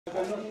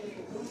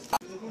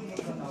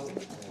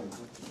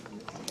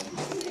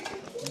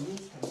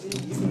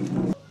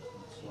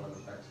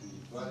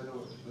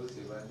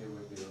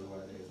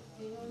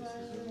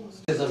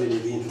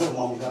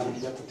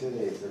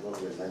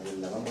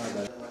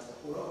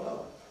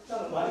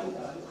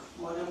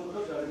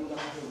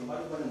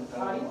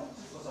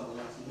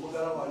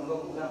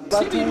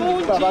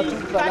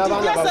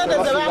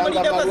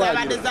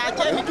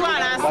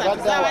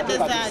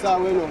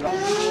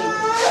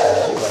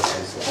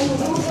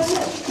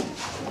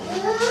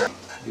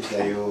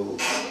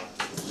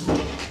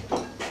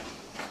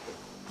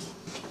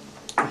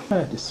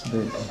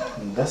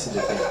That's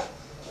the thing.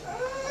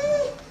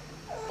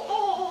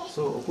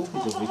 So, who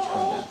is of which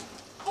kind?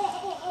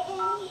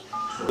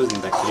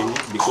 In the clinic,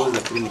 because the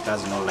clinic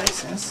has no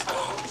license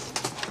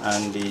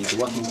and the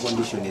working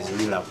condition is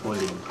really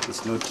appalling.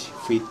 It's not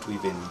fit to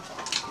even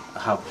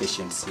have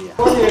patients here.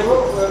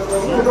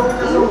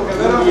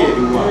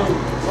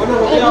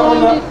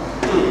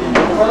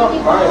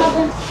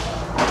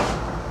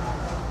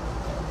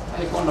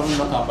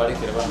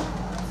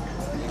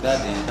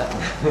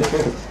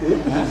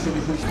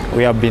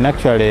 We have been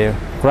actually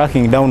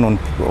cracking down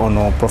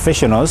on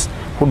professionals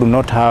who do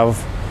not have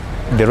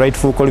the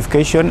rightful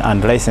qualification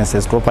and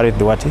licenses to operate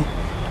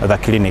the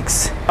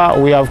clinics.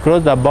 We have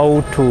closed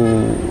about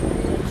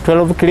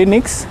 12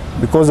 clinics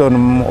because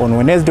on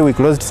Wednesday we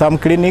closed some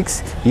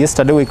clinics,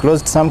 yesterday we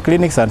closed some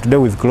clinics, and today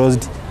we've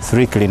closed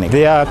 3 clinics.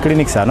 Their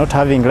clinics are not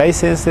having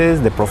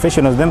licenses, the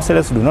professionals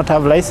themselves do not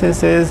have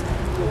licenses.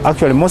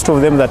 Actually, most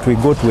of them that we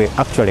got were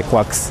actually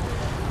quacks.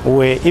 We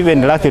were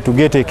even lucky to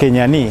get a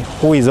Kenyani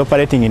who is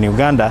operating in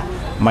Uganda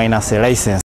minus a license.